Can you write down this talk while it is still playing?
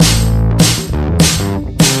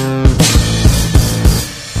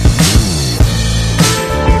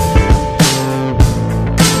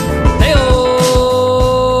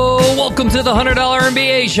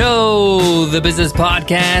Show, the business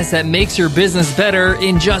podcast that makes your business better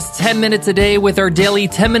in just 10 minutes a day with our daily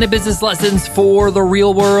 10-minute business lessons for the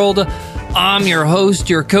real world. I'm your host,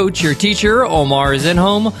 your coach, your teacher, Omar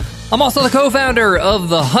Zinhom. I'm also the co-founder of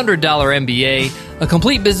the $100 MBA, a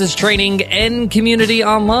complete business training and community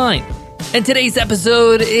online. And today's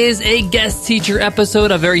episode is a guest teacher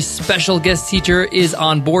episode. A very special guest teacher is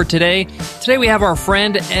on board today. Today we have our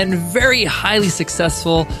friend and very highly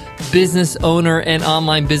successful business owner and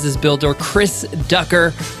online business builder, Chris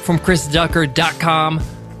Ducker from chrisducker.com.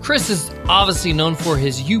 Chris is obviously known for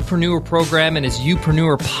his Youpreneur program and his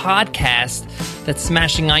Youpreneur podcast that's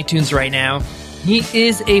smashing iTunes right now. He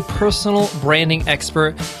is a personal branding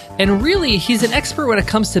expert, and really, he's an expert when it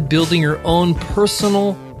comes to building your own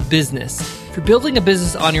personal business. If you're building a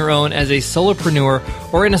business on your own as a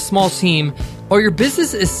solopreneur or in a small team, or your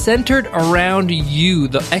business is centered around you,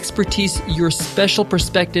 the expertise, your special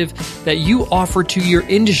perspective that you offer to your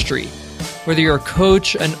industry, whether you're a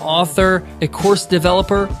coach, an author, a course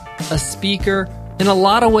developer, a speaker, in a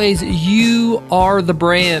lot of ways, you are the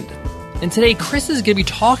brand. And today, Chris is going to be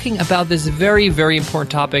talking about this very, very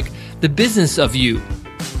important topic, the business of you.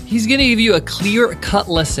 He's going to give you a clear-cut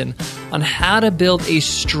lesson on how to build a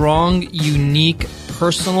strong, unique,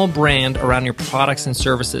 personal brand around your products and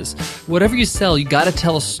services. Whatever you sell, you got to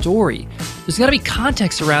tell a story. There's got to be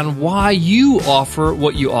context around why you offer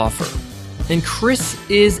what you offer. And Chris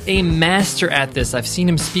is a master at this. I've seen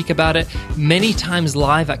him speak about it many times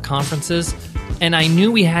live at conferences, and I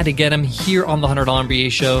knew we had to get him here on the $100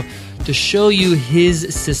 MBA show to show you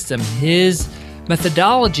his system, his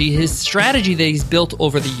methodology, his strategy that he's built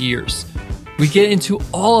over the years. We get into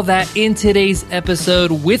all of that in today's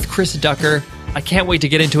episode with Chris Ducker. I can't wait to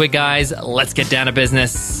get into it, guys. Let's get down to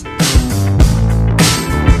business.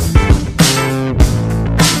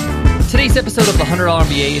 Today's episode of the $100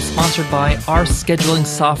 MBA is sponsored by our scheduling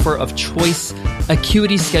software of choice,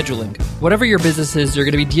 Acuity Scheduling. Whatever your business is, you're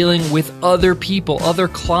going to be dealing with other people, other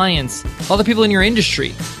clients, other people in your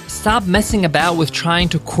industry. Stop messing about with trying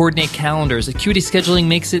to coordinate calendars. Acuity Scheduling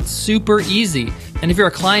makes it super easy. And if you're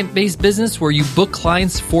a client-based business where you book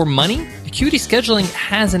clients for money, Acuity Scheduling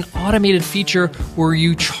has an automated feature where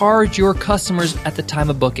you charge your customers at the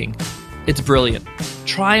time of booking. It's brilliant.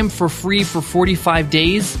 Try them for free for 45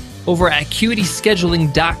 days over at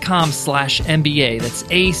acuityscheduling.com/MBA. That's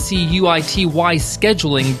ACUITY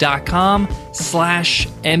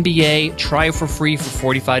scheduling.com/MBA. Try it for free for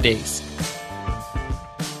 45 days.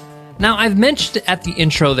 Now, I've mentioned at the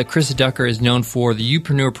intro that Chris Ducker is known for the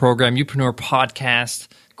Youpreneur program, Youpreneur podcast,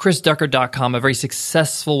 chrisducker.com, a very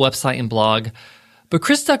successful website and blog. But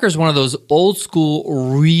Chris Ducker is one of those old school,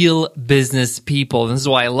 real business people. And this is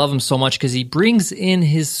why I love him so much, because he brings in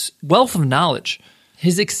his wealth of knowledge,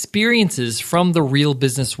 his experiences from the real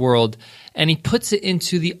business world, and he puts it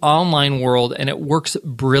into the online world, and it works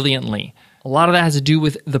brilliantly. A lot of that has to do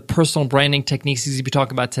with the personal branding techniques he's going to be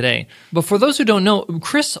talking about today. But for those who don't know,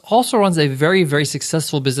 Chris also runs a very, very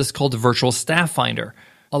successful business called Virtual Staff Finder.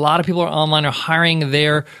 A lot of people are online are hiring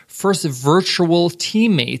their first virtual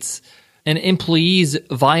teammates and employees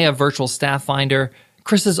via Virtual Staff Finder.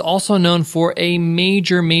 Chris is also known for a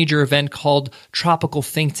major, major event called Tropical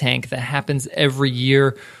Think Tank that happens every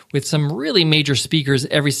year with some really major speakers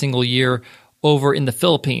every single year over in the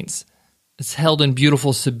Philippines. It's held in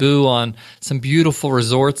beautiful Cebu on some beautiful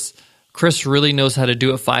resorts. Chris really knows how to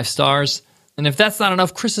do it 5 stars. And if that's not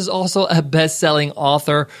enough, Chris is also a best-selling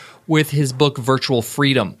author with his book, Virtual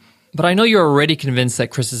Freedom. But I know you're already convinced that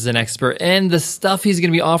Chris is an expert, and the stuff he's going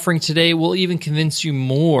to be offering today will even convince you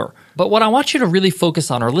more. But what I want you to really focus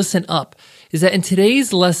on, or listen up, is that in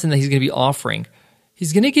today's lesson that he's going to be offering,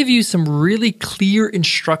 he's going to give you some really clear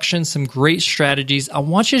instructions, some great strategies. I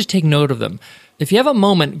want you to take note of them. If you have a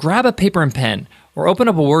moment, grab a paper and pen, or open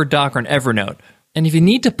up a Word doc or an Evernote. And if you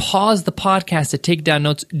need to pause the podcast to take down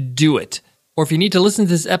notes, do it. Or if you need to listen to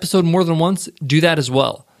this episode more than once, do that as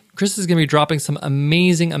well. Chris is going to be dropping some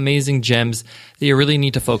amazing, amazing gems that you really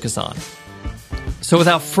need to focus on. So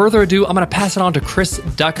without further ado, I'm going to pass it on to Chris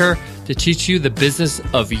Ducker to teach you the business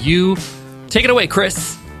of you. Take it away,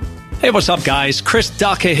 Chris. Hey, what's up, guys? Chris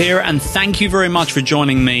Ducker here, and thank you very much for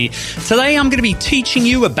joining me. Today, I'm going to be teaching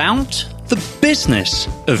you about the business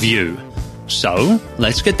of you. So,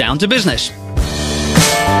 let's get down to business.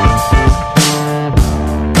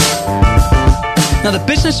 Now, the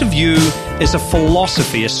business of you is a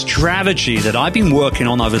philosophy, a strategy that I've been working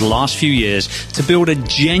on over the last few years to build a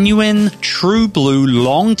genuine, true blue,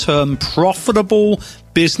 long-term, profitable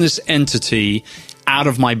business entity out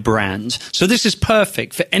of my brand. So this is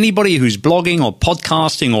perfect for anybody who's blogging or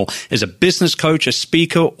podcasting or is a business coach, a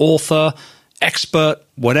speaker, author, expert,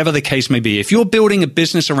 whatever the case may be. If you're building a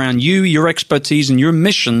business around you, your expertise, and your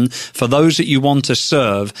mission for those that you want to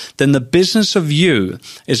serve, then the business of you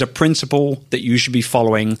is a principle that you should be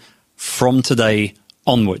following from today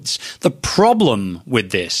onwards. The problem with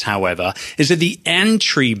this, however, is that the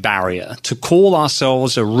entry barrier to call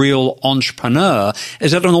ourselves a real entrepreneur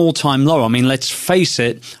is at an all-time low. I mean, let's face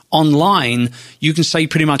it, online, you can say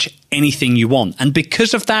pretty much anything you want. And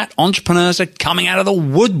because of that, entrepreneurs are coming out of the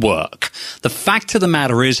woodwork. The fact of the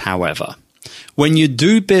matter is, however, when you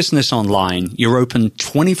do business online, you're open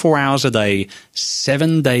 24 hours a day,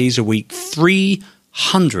 7 days a week,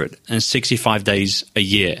 365 days a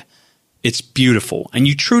year. It's beautiful, and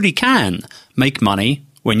you truly can make money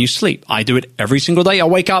when you sleep. I do it every single day. I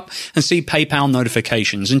wake up and see PayPal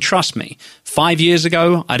notifications, and trust me, 5 years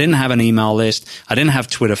ago, I didn't have an email list. I didn't have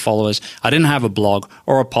Twitter followers. I didn't have a blog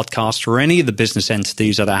or a podcast or any of the business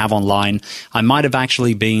entities that I have online. I might have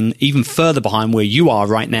actually been even further behind where you are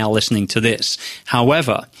right now listening to this.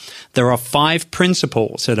 However, there are 5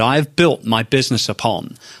 principles that I've built my business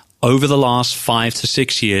upon over the last 5 to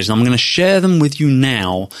 6 years, and I'm going to share them with you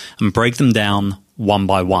now and break them down one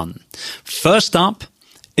by one. First up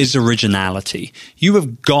is originality. You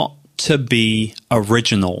have got to be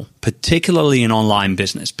original, particularly in online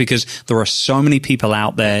business, because there are so many people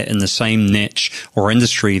out there in the same niche or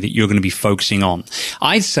industry that you're going to be focusing on.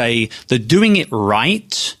 I'd say that doing it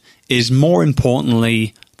right is more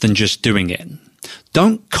importantly than just doing it.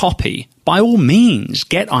 Don't copy. By all means,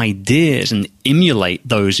 get ideas and emulate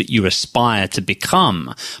those that you aspire to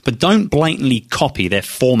become, but don't blatantly copy their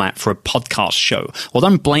format for a podcast show, or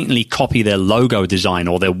don't blatantly copy their logo design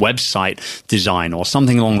or their website design or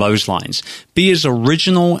something along those lines. Be as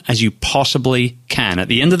original as you possibly can. At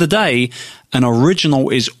the end of the day, an original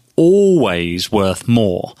is always worth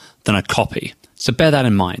more than a copy. So bear that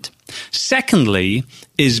in mind. Secondly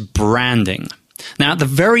is branding. Now, at the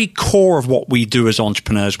very core of what we do as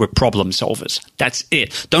entrepreneurs, we're problem solvers. That's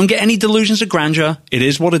it. Don't get any delusions of grandeur. It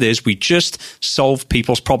is what it is. We just solve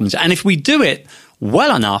people's problems. And if we do it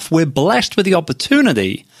well enough, we're blessed with the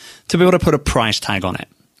opportunity to be able to put a price tag on it.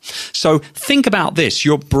 So think about this.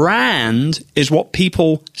 Your brand is what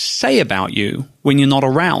people say about you when you're not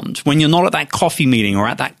around, when you're not at that coffee meeting or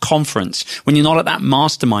at that conference, when you're not at that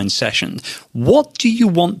mastermind session. What do you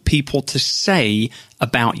want people to say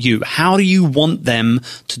about you? How do you want them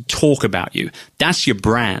to talk about you? That's your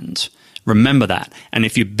brand. Remember that. And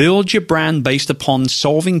if you build your brand based upon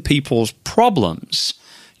solving people's problems,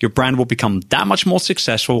 your brand will become that much more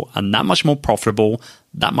successful and that much more profitable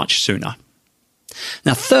that much sooner.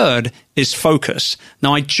 Now, third is focus.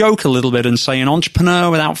 Now, I joke a little bit and say an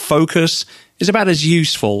entrepreneur without focus is about as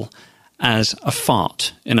useful as a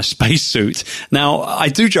fart in a spacesuit. Now, I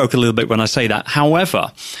do joke a little bit when I say that.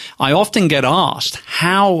 However, I often get asked,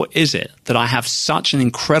 how is it that I have such an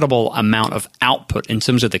incredible amount of output in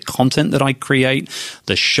terms of the content that I create,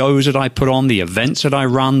 the shows that I put on, the events that I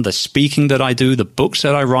run, the speaking that I do, the books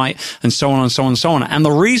that I write, and so on and so on and so on. And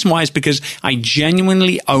the reason why is because I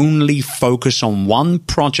genuinely only focus on one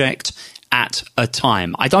project at a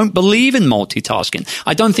time. I don't believe in multitasking.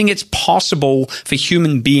 I don't think it's possible for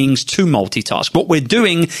human beings to multitask. What we're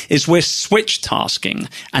doing is we're switch tasking,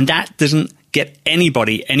 and that doesn't get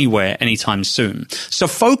anybody anywhere anytime soon. So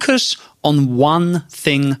focus on one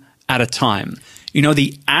thing at a time. You know,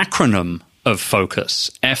 the acronym of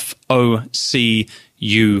focus, FOCUS,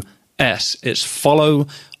 it's follow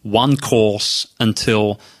one course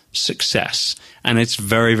until success. And it's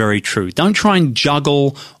very, very true. Don't try and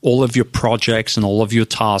juggle all of your projects and all of your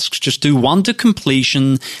tasks. Just do one to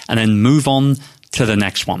completion and then move on to the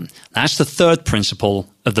next one. That's the third principle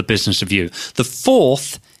of the business of you. The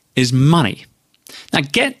fourth is money. Now,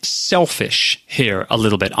 get selfish here a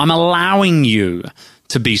little bit. I'm allowing you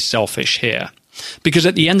to be selfish here. Because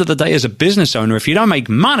at the end of the day, as a business owner, if you don't make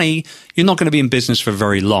money, you're not going to be in business for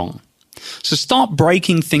very long. So start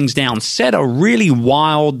breaking things down. Set a really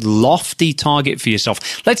wild, lofty target for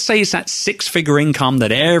yourself. Let's say it's that 6-figure income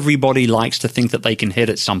that everybody likes to think that they can hit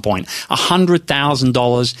at some point.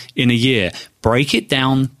 $100,000 in a year. Break it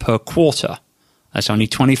down per quarter. That's only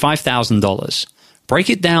 $25,000. Break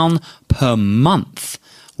it down per month.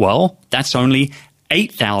 Well, that's only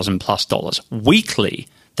 $8,000 plus. Weekly,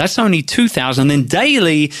 that's only $2,000. Then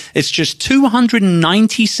daily, it's just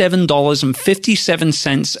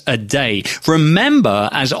 $297.57 a day. Remember,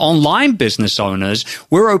 as online business owners,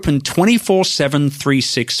 we're open 24/7,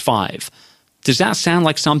 365. Does that sound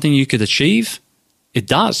like something you could achieve? It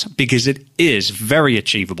does, because it is very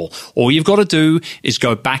achievable. All you've got to do is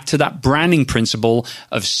go back to that branding principle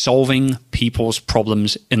of solving people's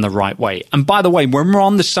problems in the right way. And by the way, when we're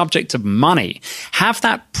on the subject of money, have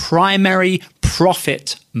that primary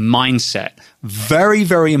profit mindset. Very,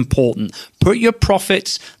 very important. Put your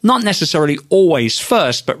profits not necessarily always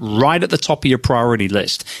first, but right at the top of your priority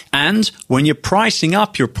list. And when you're pricing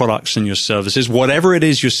up your products and your services, whatever it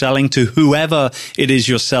is you're selling to whoever it is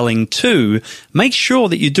you're selling to, make sure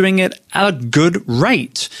that you're doing it at a good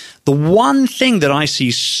rate. The one thing that I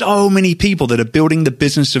see so many people that are building the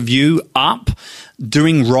business of you up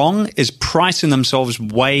doing wrong is pricing themselves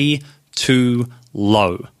way too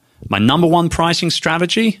low. My number one pricing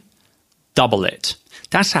strategy, double it.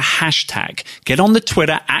 That's a hashtag. Get on the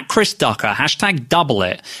Twitter at Chris Ducker, hashtag double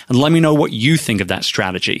it, and let me know what you think of that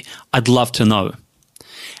strategy. I'd love to know.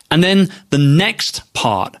 And then the next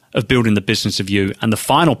part of building the business of you, and the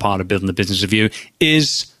final part of building the business of you,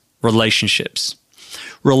 is relationships.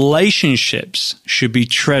 Relationships should be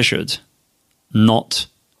treasured, not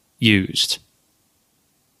used.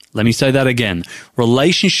 Let me say that again.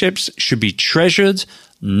 Relationships should be treasured,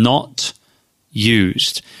 not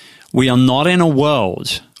used. We are not in a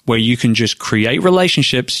world where you can just create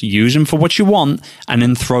relationships, use them for what you want, and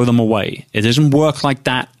then throw them away. It doesn't work like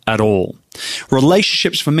that at all.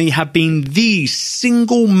 Relationships for me have been the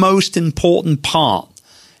single most important part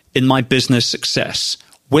in my business success.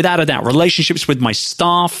 Without a doubt, relationships with my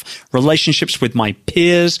staff, relationships with my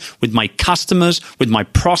peers, with my customers, with my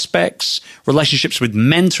prospects, relationships with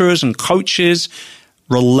mentors and coaches.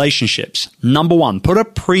 Relationships. Number one, put a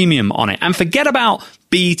premium on it and forget about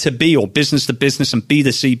B2B or business to business and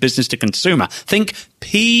B2C, business to consumer. Think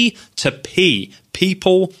P to P,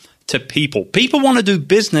 people to people. People want to do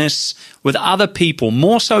business with other people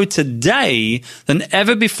more so today than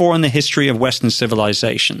ever before in the history of Western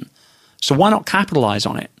civilization. So why not capitalize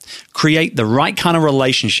on it? Create the right kind of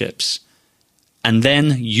relationships and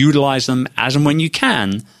then utilize them as and when you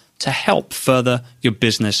can to help further your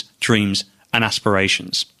business dreams and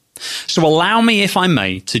aspirations. So allow me, if I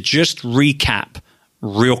may, to just recap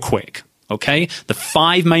real quick, okay? The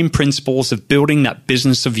 5 main principles of building that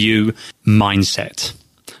business of you mindset.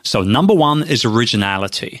 So number 1 is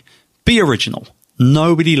originality. Be original.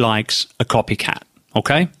 Nobody likes a copycat,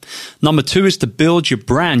 okay? Number 2 is to build your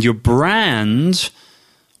brand. Your brand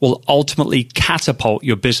will ultimately catapult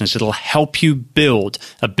your business. It'll help you build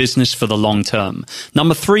a business for the long term.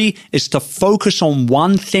 Number 3 is to focus on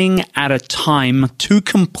one thing at a time to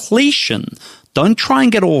completion. Don't try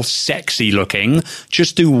and get all sexy looking.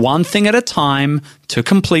 Just do one thing at a time to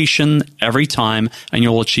completion every time, and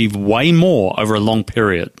you'll achieve way more over a long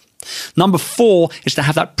period. Number 4 is to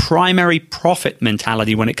have that primary profit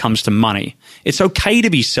mentality when it comes to money. It's okay to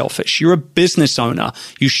be selfish. You're a business owner.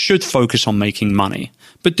 You should focus on making money,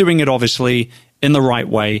 but doing it obviously in the right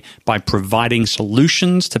way by providing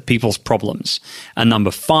solutions to people's problems. And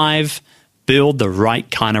number 5, build the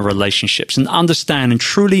right kind of relationships and understand and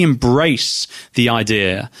truly embrace the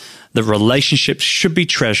idea that relationships should be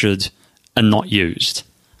treasured and not used.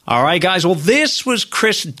 All right, guys. Well, this was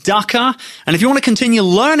Chris Ducker. And if you want to continue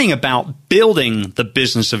learning about building the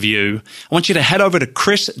business of you, I want you to head over to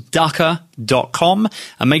chrisducker.com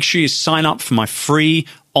and make sure you sign up for my free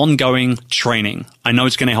ongoing training. I know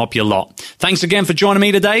it's going to help you a lot. Thanks again for joining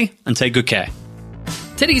me today, and take good care.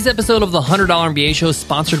 Today's episode of the $100 MBA Show is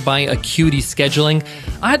sponsored by Acuity Scheduling.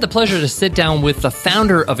 I had the pleasure to sit down with the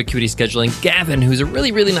founder of Acuity Scheduling, Gavin, who's a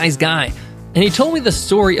really, really nice guy. And he told me the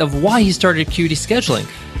story of why he started Acuity Scheduling.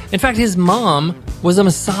 In fact, his mom was a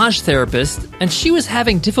massage therapist, and she was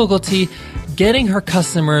having difficulty getting her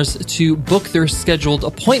customers to book their scheduled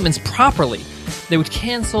appointments properly. They would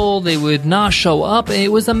cancel, they would not show up, and it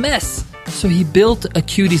was a mess. So he built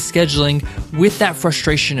Acuity Scheduling with that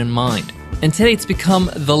frustration in mind. And today it's become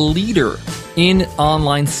the leader in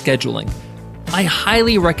online scheduling. I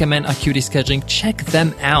highly recommend Acuity Scheduling. Check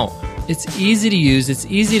them out. It's easy to use, it's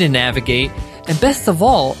easy to navigate, and best of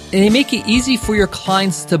all, they make it easy for your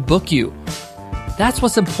clients to book you. That's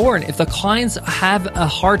what's important. If the clients have a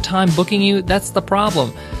hard time booking you, that's the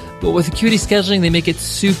problem. But with Acuity Scheduling, they make it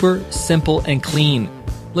super simple and clean.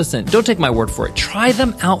 Listen, don't take my word for it. Try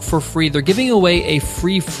them out for free. They're giving away a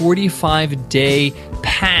free 45-day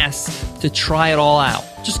pass to try it all out.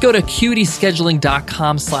 Just go to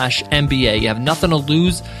acuityscheduling.com/MBA. You have nothing to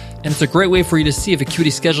lose, and it's a great way for you to see if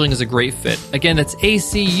Acuity Scheduling is a great fit. Again, that's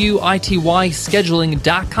ACUITY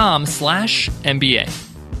scheduling.com/MBA.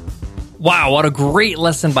 Wow, what a great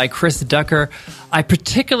lesson by Chris Ducker. I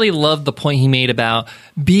particularly love the point he made about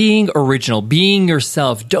being original, being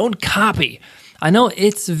yourself. Don't copy. I know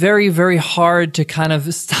it's very, very hard to kind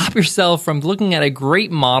of stop yourself from looking at a great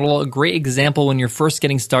model, a great example when you're first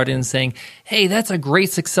getting started and saying, hey, that's a great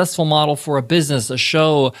successful model for a business, a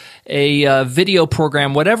show, a video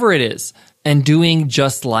program, whatever it is, and doing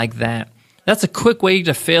just like that. That's a quick way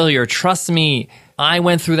to failure. Trust me, I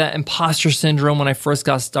went through that imposter syndrome when I first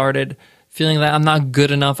got started, feeling that I'm not good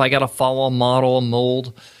enough, I got to follow a model, a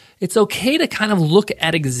mold. It's okay to kind of look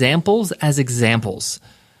at examples as examples,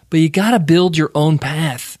 but you got to build your own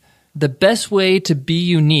path. The best way to be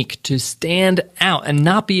unique, to stand out and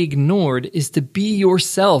not be ignored is to be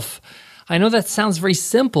yourself. I know that sounds very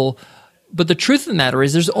simple, but the truth of the matter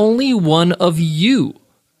is there's only one of you,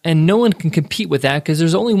 and no one can compete with that because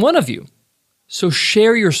there's only one of you. So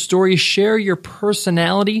share your story, share your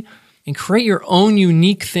personality, and create your own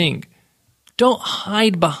unique thing. Don't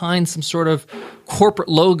hide behind some sort of corporate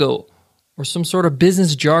logo or some sort of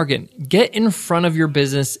business jargon. Get in front of your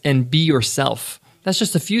business and be yourself. That's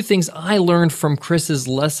just a few things I learned from Chris's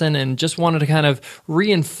lesson and just wanted to kind of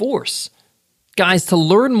reinforce. Guys, to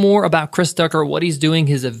learn more about Chris Ducker, what he's doing,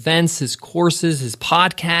 his events, his courses, his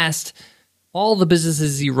podcast, all the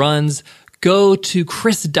businesses he runs, go to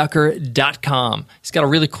chrisducker.com. He's got a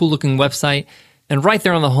really cool looking website. And right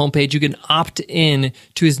there on the homepage, you can opt in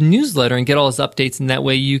to his newsletter and get all his updates. And that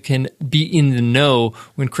way you can be in the know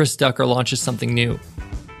when Chris Ducker launches something new.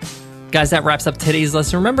 Guys, that wraps up today's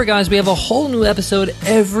lesson. Remember, guys, we have a whole new episode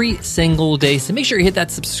every single day. So make sure you hit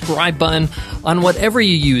that subscribe button on whatever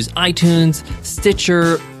you use, iTunes,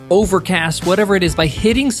 Stitcher, Overcast, whatever it is. By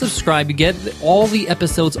hitting subscribe, you get all the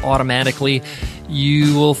episodes automatically.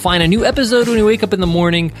 You will find a new episode when you wake up in the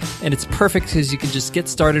morning, and it's perfect because you can just get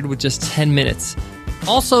started with just 10 minutes.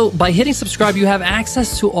 Also, by hitting subscribe, you have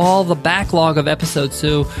access to all the backlog of episodes,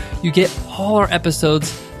 so you get all our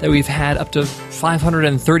episodes that we've had, up to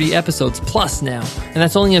 530 episodes plus now, and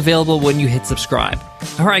that's only available when you hit subscribe.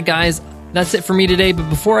 All right, guys, that's it for me today, but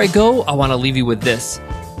before I go, I want to leave you with this.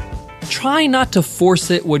 Try not to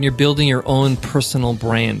force it when you're building your own personal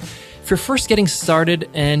brand. If you're first getting started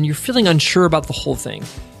and you're feeling unsure about the whole thing,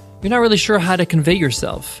 you're not really sure how to convey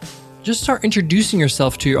yourself, just start introducing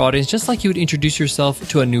yourself to your audience just like you would introduce yourself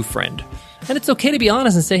to a new friend. And it's okay to be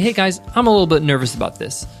honest and say, hey guys, I'm a little bit nervous about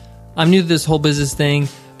this. I'm new to this whole business thing,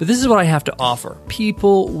 but this is what I have to offer.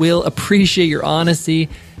 People will appreciate your honesty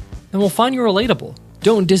and will find you relatable.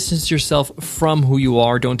 Don't distance yourself from who you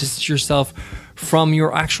are. Don't distance yourself from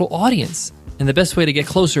your actual audience. And the best way to get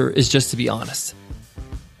closer is just to be honest.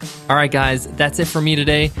 All right, guys, that's it for me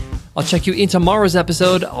today. I'll check you in tomorrow's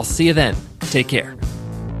episode. I'll see you then. Take care.